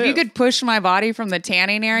don't want to move. If you could push my body from the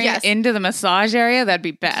tanning area Yes. into the massage area, that'd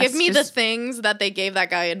be best. give me the Just- things that they gave that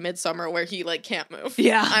guy in Midsummer where he like can't move.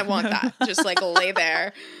 Yeah. I want that. Just like lay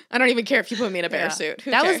there. I don't even care if you put me in a bear Yeah. suit.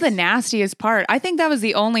 Who That was cares? the nastiest part. I think that was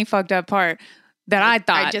the only fucked up part that I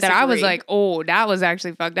thought that I was disagree. like, oh, that was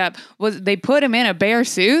actually fucked up. Was they put him in a bear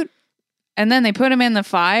suit and then they put him in the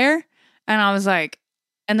fire, and I was like,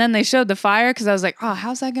 and then they showed the fire because I was like, oh,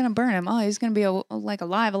 how's that gonna burn him? Oh, he's gonna be like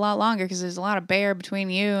alive a lot longer because there's a lot of bear between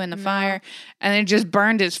you and the fire, and it just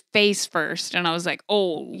burned his face first, and I was like,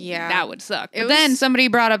 oh, Yeah. that would suck. It But then was- somebody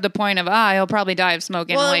brought up the point of he'll probably die of smoke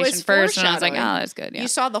Well, it inhalation was first, and I was like, foreshadowing. oh, that's good. Yeah. You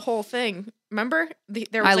saw the whole thing. Remember?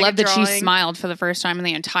 There was I like love a that she drawing- smiled for the first time in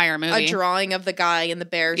the entire movie. a drawing of the guy in the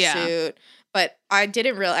bear Yeah. suit. But I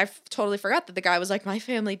didn't realize, totally forgot that the guy was like, my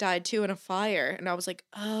family died too in a fire. And I was like,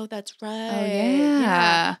 oh, that's right.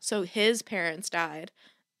 yeah. So his parents died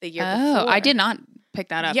the year Oh, before. I did not pick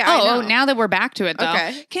that up. Yeah, I oh, know. now that we're back to it though.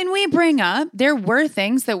 Okay. Can we bring up there were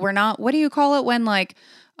things that were not, what do you call it when like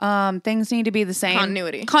things need to be the same?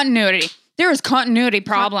 Continuity. Continuity. There was continuity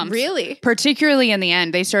problems. Really? Particularly in the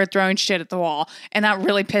end, they started throwing shit at the wall, and that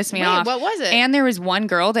really pissed me Wait, off. what was it? And there was one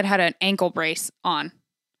girl that had an ankle brace on.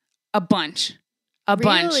 A bunch.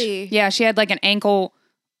 Really? Yeah, she had like an ankle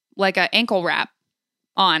wrap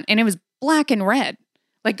on, and it was black and red.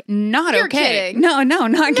 Like, not You're okay. kidding. No,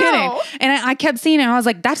 not kidding. And I kept seeing it, and I was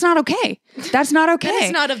like, that's not okay. That's not okay. That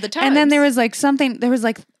is not of the times. And then there was like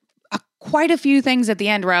quite a few things at the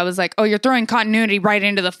end where I was like, oh, you're throwing continuity right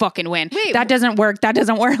into the fucking wind. Wait, that doesn't work. That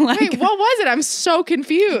doesn't work. Like, Wait, what was it? I'm so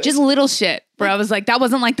confused. just little shit where I was like, that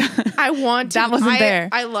wasn't like that. I want to. That wasn't there.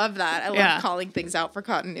 I love that. I love Yeah. calling things out for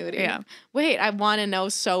continuity. Yeah. Wait, I want to know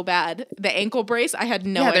so bad. The ankle brace, I had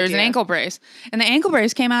no idea. There was an ankle brace. And the ankle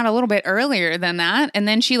brace came out a little bit earlier than that. And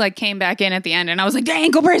then she like came back in at the end, and I was like, the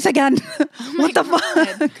ankle brace again. What the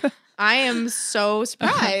fuck? I am so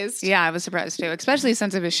surprised. Yeah, I was surprised too, especially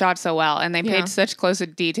since it was shot so well and they paid Yeah. such close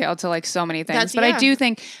detail to like so many things. That's- But I yeah. do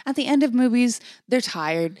think at the end of movies, they're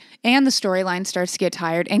tired and the storyline starts to get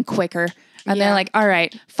tired and quicker. And Yeah. they're like, all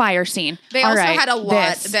right, fire scene. They All also right, had a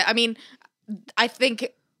lot. this. That, I mean, I think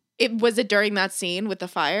it was during that scene with the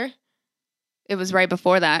fire. It was right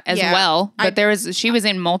before that as Yeah. well. But she was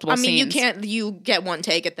in multiple I mean, scenes. you get one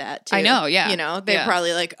take at that too. I know, yeah. You know, they Yeah.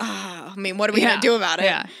 probably like, I mean, what are we going to do about it?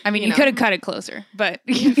 Yeah. I mean, you know? could have cut it closer, but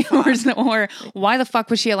or why the fuck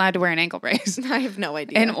was she allowed to wear an ankle brace? I have no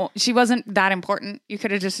idea. And she wasn't that important. You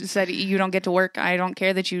could have just said, you don't get to work. I don't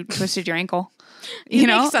care that you twisted your ankle. You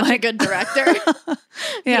know, make such a good director.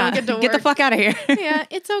 yeah, get to the work. fuck out of here. Yeah,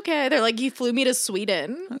 it's okay. They're like, you flew me to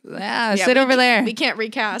Sweden. Yeah, Yeah, sit over there. We can't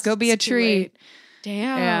recast. Go be a It's too tree. late.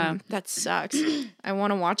 Damn. Yeah. That sucks. I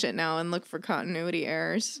want to watch it now and look for continuity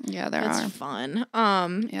errors. Yeah, there That's are. fun.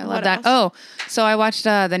 Yeah, I what love that. else? Oh, so I watched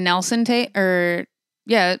the Nelson tape,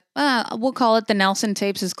 we'll call it the Nelson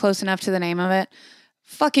tapes is close enough to the name of it.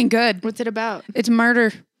 Fucking good. What's it about? It's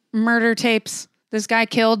murder tapes. This guy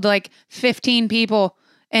killed like 15 people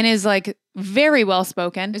and is like very well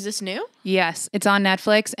spoken. Is this new? Yes, it's on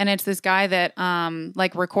Netflix, and it's this guy that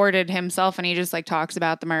like recorded himself, and he just like talks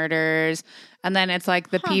about the murders, and then it's like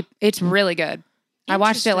it's really good. I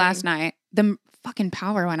watched it last night. The fucking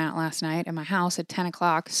power went out last night at my house at 10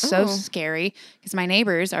 o'clock. So Oh. scary because my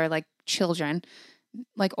neighbors are like children,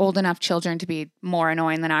 like old enough children to be more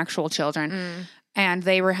annoying than actual children, and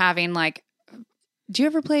they were having like. Do you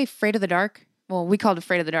ever play Afraid of the Dark? Well, we called it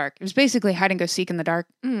Afraid of the Dark. It was basically hide and go seek in the dark.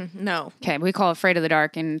 No. Okay, we call it Afraid of the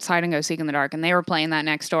Dark, and it's hide and go seek in the dark. And they were playing that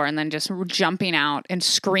next door and then just jumping out and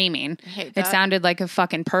screaming. I hate It that. sounded like a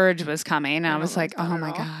fucking purge was coming. And I was don't like, like that oh at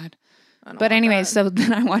my all. God. But anyways, so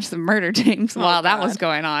then I watched the Murder James while that was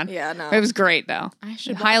going on. Yeah, no. It was great though. I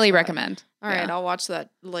should highly watch that. recommend. All right, Yeah. I'll watch that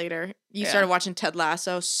later. You Yeah. started watching Ted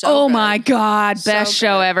Lasso. Oh Good. my God. So Best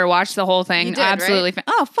show good. ever. Watched the whole thing. You did, Absolutely. right?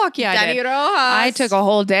 Oh, fuck yeah. I Danny did. Rojas. I took a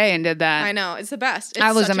whole day and did that. I know. It's the best. It's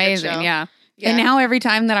That was such a good amazing. show. Yeah. Yeah. And now every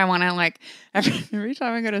time that I want to like, every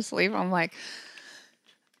time I go to sleep, I'm like,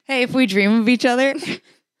 hey, if we dream of each other,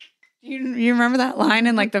 you remember that line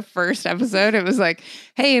in like the first episode? It was like,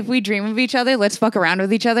 hey, if we dream of each other, let's fuck around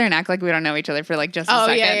with each other and act like we don't know each other for like just a Oh,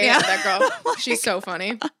 second. yeah. That girl. She's so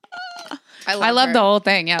funny. I love her. the whole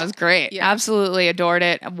thing. Yeah, it was great. Yeah. Absolutely adored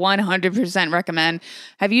it. 100% recommend.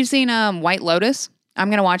 Have you seen White Lotus? I'm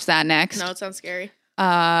going to watch that next. No, it sounds scary.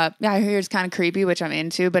 Yeah, I hear it's kind of creepy, which I'm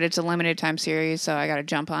into, but it's a limited time series, so I got to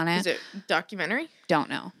jump on it. Is it documentary? Don't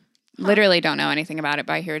know. Literally don't know anything about it,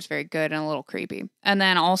 but I hear it's very good and a little creepy. And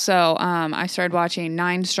then also, I started watching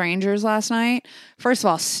 9 Strangers last night. First of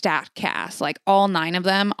all, stat cast. Like all 9 of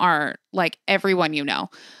them are like everyone you know.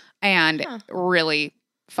 And really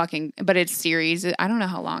fucking, but it's series. I don't know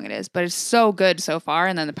how long it is, but it's so good so far.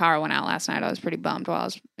 And then the power went out last night. I was pretty bummed while I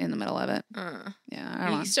was in the middle of it. Yeah, I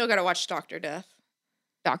don't know. You still got to watch Dr. Death.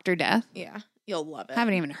 Dr. Death? Yeah, you'll love it. I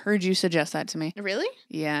haven't even heard you suggest that to me. Really?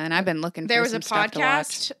 Yeah, and I've been looking There for was some a stuff to watch.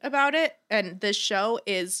 podcast about it, and this show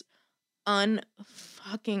is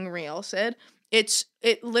unfucking real, Sid. It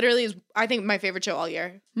literally is, I think, my favorite show all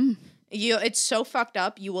year. It's so fucked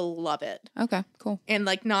up, you will love it. Okay, cool. And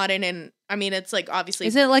like not I mean, it's like obviously.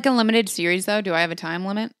 Is it like a limited series though? Do I have a time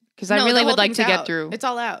limit? Because I No, really the would whole like thing's to get out. through. It's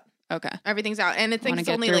all out. Okay. Everything's out, and I I think want to it's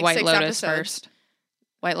get only through like White 6 Lotus episodes. first.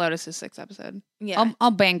 White Lotus is 6 episodes. Yeah,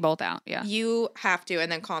 I'll bang both out. Yeah. you have to,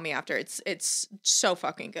 and then call me after. It's so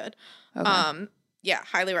fucking good. Okay. Yeah,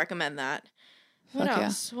 highly recommend that. What Fuck yeah.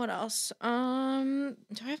 else? What else? Do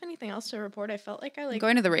I have anything else to report? I felt like I I'm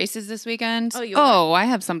going to the races this weekend. Oh, you I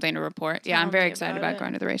have something to report. Yeah, Tell I'm very me excited about about it.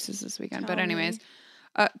 going to the races this weekend. Tell But anyways,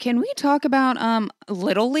 me. can we talk about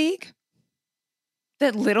Little League?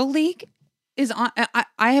 That Little League is on.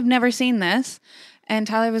 I have never seen this, and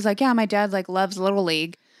Tyler was like, "Yeah, my dad like loves Little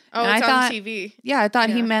League." Oh, And it's I thought- on TV. Yeah, I thought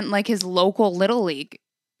he Yeah. meant like his local Little League.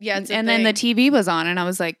 Yeah, it's a and then the thing. TV was on, and I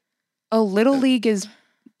was like, "Oh, Little League is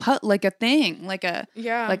like a thing, like a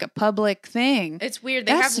public thing." It's weird.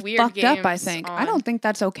 They That's have weird fucked games up. I think. I on. don't think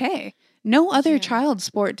that's okay. No other Yeah. child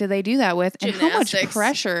sport do they do that with, and how much Gymnastics.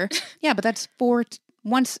 pressure? Yeah, but that's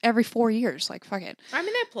once every 4 years. Like fuck it. I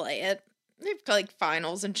mean, they play it. They've like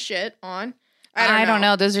finals and shit on. I don't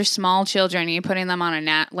know. Those are small children. Are you putting them on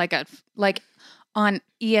like on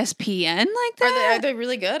ESPN like Are that? they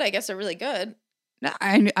really good? I guess they're really good.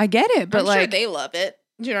 I get it, but I'm like sure they love it.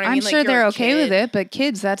 Do you know what I I'm mean? Like, sure you're they're a okay with kid. it, but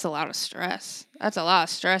kids, that's a lot of stress. That's a lot of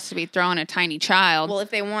stress to be throwing a tiny child Well,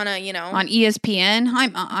 if they want to, on ESPN.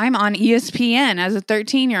 I'm on ESPN as a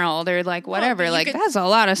 13-year-old or like Well, whatever. you like could- that's a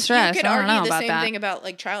lot of you stress. could I don't argue know the about same that. thing about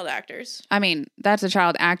like child actors. I mean, that's a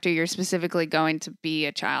child actor. You're specifically going to be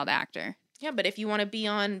a child actor. Yeah, but if you want to be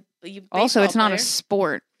on, Also, it's not a player,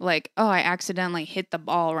 sport. Like, oh, I accidentally hit the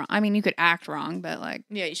ball wrong. I mean, you could act wrong, but like,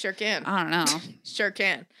 Yeah, you sure can. I don't know. Sure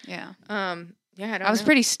can. Yeah. Yeah, I was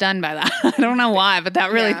pretty stunned by that. I don't know why, but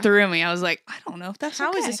that really Yeah. threw me. I was like, I don't know if that's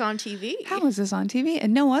How is okay. this on TV? How is this on TV?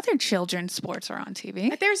 And no other children's sports are on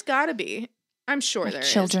TV. There's got to be. I'm sure Like there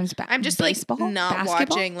is. children's I'm just baseball, like not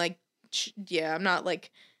basketball? watching like. I'm not like.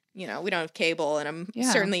 We don't have cable, and I'm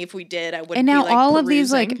Yeah. certainly if we did, I wouldn't. And now be, like, all of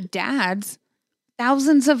these perusing. like dads,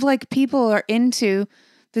 thousands of like people are into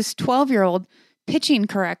this 12-year-old pitching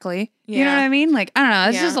correctly. You know Yeah. what I mean? Like, I don't know.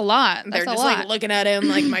 It's Yeah. just a lot. they're That's just a lot. like looking at him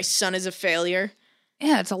like my son is a failure.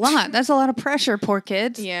 Yeah, it's a lot. That's a lot of pressure, poor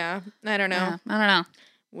kids. Yeah, I don't know. Yeah, I don't know.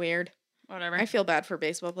 Weird. Whatever. I feel bad for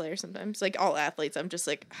baseball players sometimes. Like all athletes, I'm just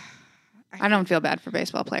like. I don't feel bad for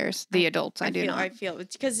baseball players. The adults, I do feel, not. I feel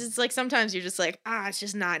because it's like sometimes you're just like, it's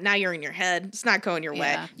just not. Now you're in your head. It's not going your way.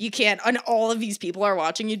 Yeah. You can't. And all of these people are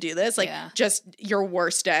watching you do this. Like Yeah. just your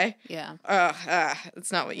worst day. Yeah.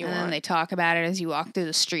 It's not what you And then want. they talk about it as you walk through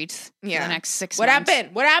the streets for Yeah. the next 6 What months.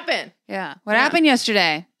 happened? What happened? Yeah. What Yeah. happened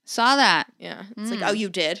yesterday? Saw that. Yeah. It's like, oh, you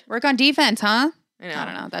did. Work on defense, huh? I know. I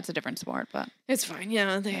don't know. That's a different sport, but It's fine.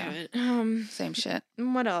 Yeah, they have it. same shit.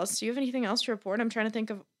 What else? Do you have anything else to report? I'm trying to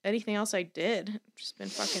think of anything else I did. I've just been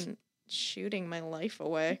fucking shooting my life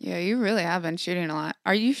away. Yeah, you really have been shooting a lot.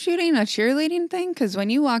 Are you shooting a cheerleading thing? Because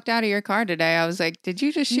when you walked out of your car today, I was like, did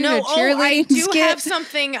you just shoot a cheerleading I do skit? have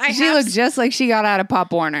something. She looked just like she got out of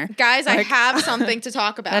Pop Warner. Guys, I like- have something to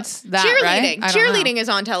talk about. That's that, cheerleading. right? I don't know. Cheerleading is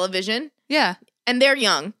on television, Yeah. and they're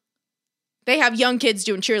young. They have young kids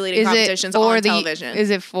doing cheerleading competitions on television. Is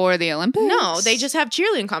it for the Olympics? No, they just have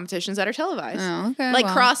cheerleading competitions that are televised. Oh, okay. Like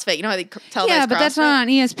CrossFit. You know how they televise Yeah, but CrossFit? that's not on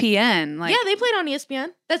ESPN. Like, Yeah, they played on ESPN.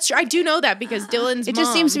 That's true. I do know that because Dylan's it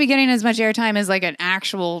just seems to be getting as much airtime as like an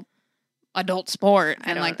actual adult sport,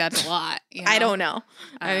 and like that's a lot. You know? I don't know.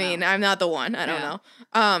 I mean, I'm not the one. I don't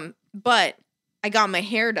know. But I got my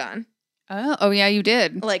hair done. Oh yeah, you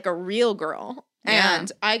did. Like a real girl. Yeah.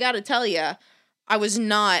 And I got to tell you, I was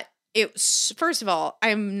not. First of all,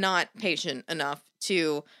 I'm not patient enough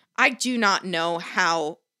to. I do not know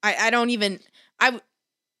how. I don't even.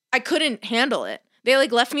 I couldn't handle it. They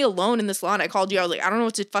like left me alone in the salon. I called you. I was like, I don't know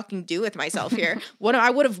what to fucking do with myself here. I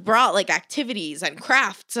would have brought like activities and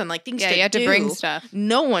crafts and like things. Yeah, to you had do. to bring stuff.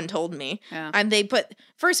 No one told me. Yeah. And they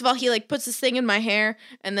first of all, he like puts this thing in my hair,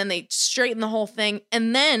 and then they straighten the whole thing,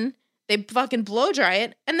 and then they fucking blow dry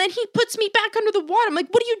it, and then he puts me back under the water. I'm like,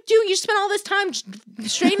 what do you do? You spent all this time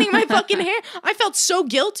straightening my fucking hair. I felt so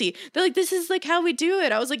guilty. They're like, this is like how we do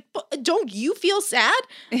it. I was like, don't you feel sad?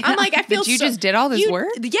 Yeah. I'm like, I feel But you just did all this work?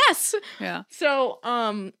 Yes. Yeah. So,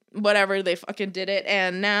 whatever, they fucking did it,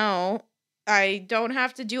 and now I don't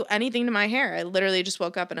have to do anything to my hair. I literally just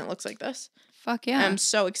woke up and it looks like this. Fuck yeah. I'm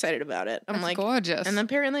so excited about it. I'm That's like, gorgeous. and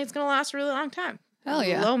apparently it's gonna last a really long time. Hell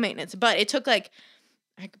yeah. Low maintenance, but it took like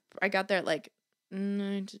I got there at like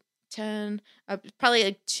 9 to 10, probably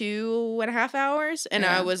like 2.5 hours, and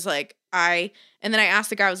Yeah. I was like, and then I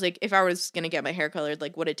asked the guy, I was like, if I was gonna get my hair colored,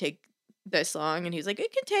 like, would it take this long? And he was like,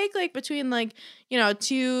 it can take like between like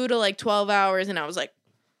 2 to like 12 hours, and I was like,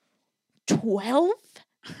 12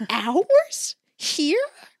 hours here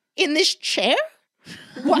in this chair?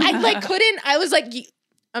 Well, I like couldn't. I was like,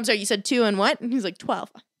 I'm sorry, you said 2 and what? And he's like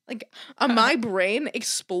 12. Like, my brain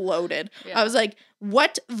exploded. Yeah. I was like,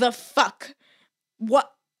 what the fuck?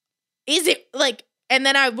 What is it like? And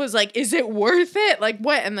then I was like, is it worth it? Like,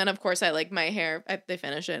 what? And then, of course, I like my hair. They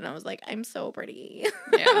finish it, and I was like, I'm so pretty.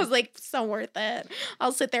 Yeah. I was like, so worth it.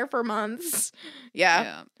 I'll sit there for months.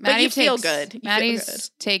 Yeah. But Maddie you feel good. Maddie's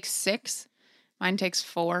takes 6. Mine takes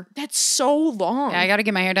 4. That's so long. Yeah, I got to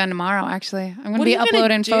get my hair done tomorrow, actually. I'm going to What be are you gonna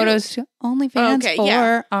uploading do? photos to OnlyFans Okay, for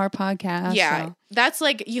yeah. our podcast. Yeah. so. That's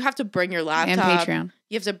like, you have to bring your laptop. And Patreon.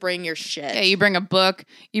 You have to bring your shit. Yeah, you bring a book,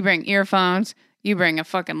 you bring earphones, you bring a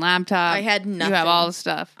fucking laptop. I had nothing. You have all the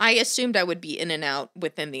stuff. I assumed I would be in and out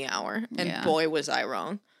within the hour. And Yeah. boy, was I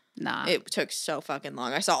wrong. Nah. It took so fucking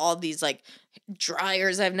long. I saw all these like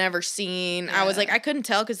dryers I've never seen. I was Yeah. like, I couldn't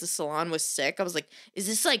tell because the salon was sick. I was like, is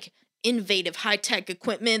this like innovative high-tech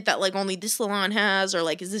equipment that like only this salon has? Or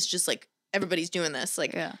like, is this just like everybody's doing this?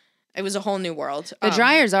 Like, yeah. it was a whole new world. The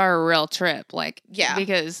dryers are a real trip, like, Yeah.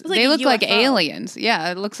 because It's like they a look like UFO. aliens.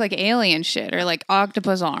 Yeah, it looks like alien shit, or like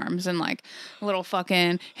octopus arms and like little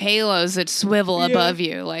fucking halos that swivel above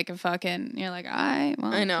you, like a fucking. You're like, well,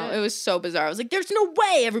 I know. shit." It was so bizarre. I was like, there's no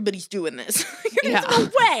way everybody's doing this. There's Yeah. no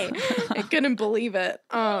way. I couldn't believe it.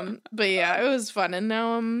 But yeah, it was fun. And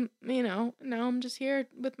now I'm just here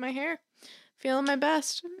with my hair, feeling my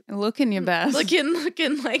best. Looking your best.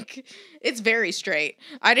 Looking like it's very straight.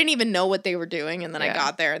 I didn't even know what they were doing. And then I Yeah.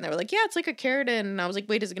 got there and they were like, yeah, it's like a keratin. And I was like,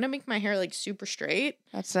 wait, is it going to make my hair like super straight?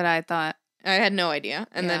 That's what I thought. I had no idea.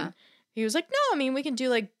 And Yeah. then he was like, no, I mean, we can do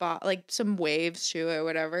like some waves to it or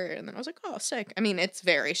whatever. And then I was like, oh, sick. I mean, it's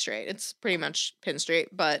very straight. It's pretty much pin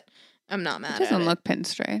straight, but I'm not mad It doesn't at look pin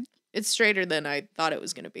straight. It's straighter than I thought it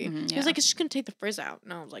was going to be. Mhm, He yeah. was like, it's just going to take the frizz out.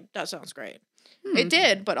 And I was like, that sounds great. Hmm. It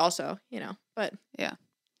did, but also, but Yeah.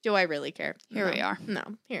 do I really care? Here we No. are. No,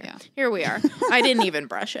 here. Yeah. Here we are. I didn't even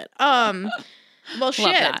brush it. Well, shit.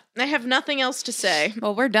 that. I have nothing else to say.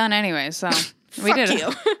 Well, we're done anyway, so we Fuck did you.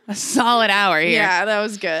 a solid hour here. Yeah, that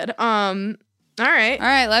was good. All right. All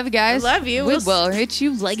right, love you guys. Love you. We We'll will hit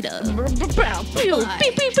you later. Goodbye.